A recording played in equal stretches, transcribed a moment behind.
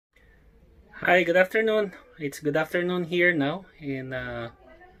Hi, good afternoon. It's good afternoon here now in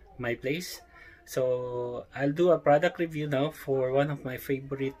my place. So I'll do a product review now for one of my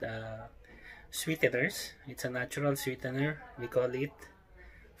favorite sweeteners. It's a natural sweetener. We call it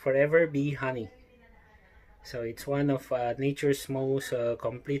Forever Bee Honey. So it's one of nature's most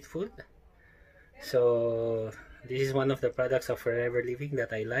complete food. So this is one of the products of Forever Living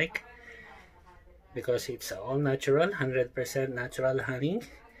that I like because it's all natural, 100% natural honey.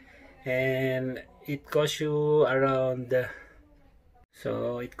 And it costs you around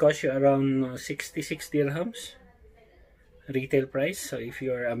 66 dirhams retail price. So if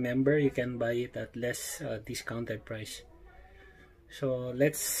you're a member, you can buy it at less discounted price. So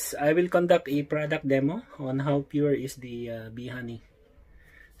I will conduct a product demo on how pure is the bee honey.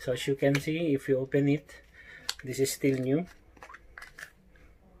 So as you can see, if you open it, this is still new.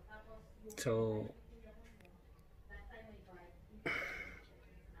 So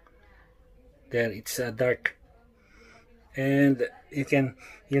there, it's dark, and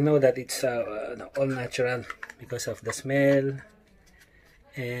you know that it's all natural because of the smell.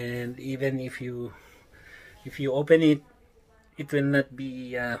 And even if you open it, it will not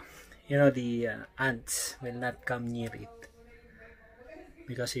be the ants will not come near it,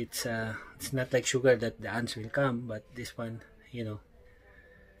 because it's not like sugar that the ants will come. But this one,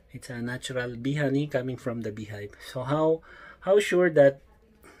 it's a natural bee honey coming from the beehive. So how sure that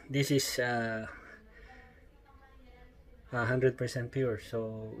this is 100% pure?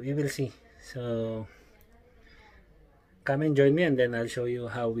 So we will see. So come and join me, and then I'll show you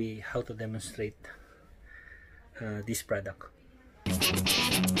how to demonstrate this product.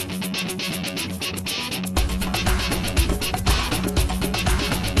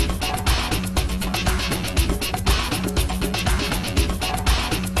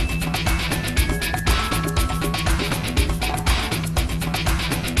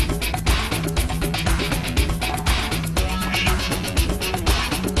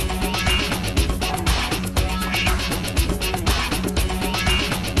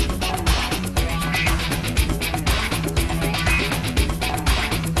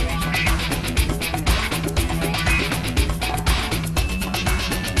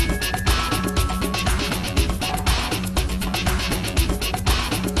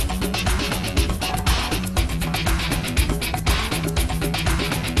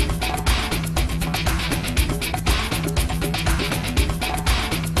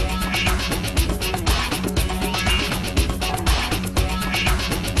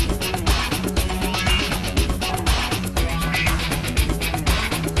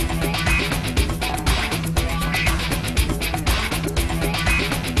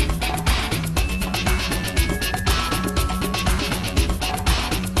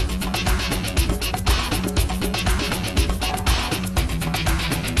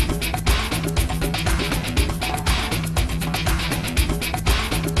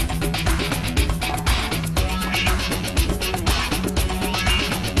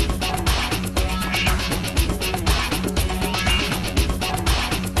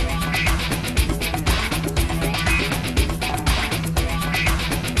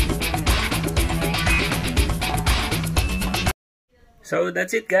 So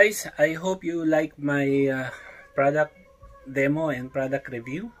that's it, guys. I hope you like my product demo and product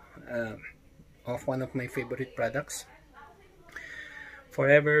review of one of my favorite products,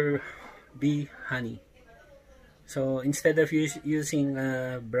 Forever Bee Honey. So instead of using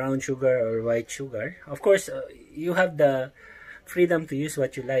brown sugar or white sugar, of course, you have the freedom to use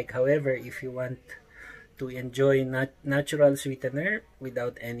what you like. However, if you want to enjoy natural sweetener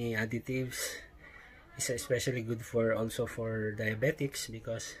without any additives, it's especially good also for diabetics,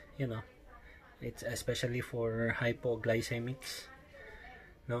 because it's especially for hypoglycemics,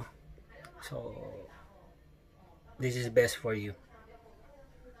 so this is best for you.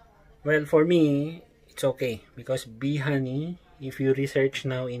 Well, for me, it's okay, because bee honey, if you research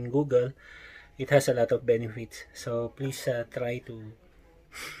now in Google, it has a lot of benefits. So please try to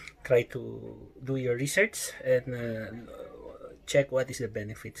do your research and check what is the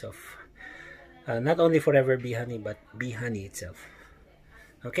benefits of not only Forever Bee Honey, but bee honey itself.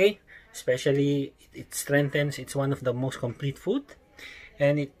 Okay, especially it strengthens. It's one of the most complete food,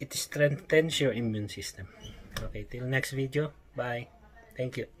 and it strengthens your immune system. Okay, till next video. Bye.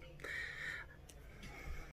 Thank you.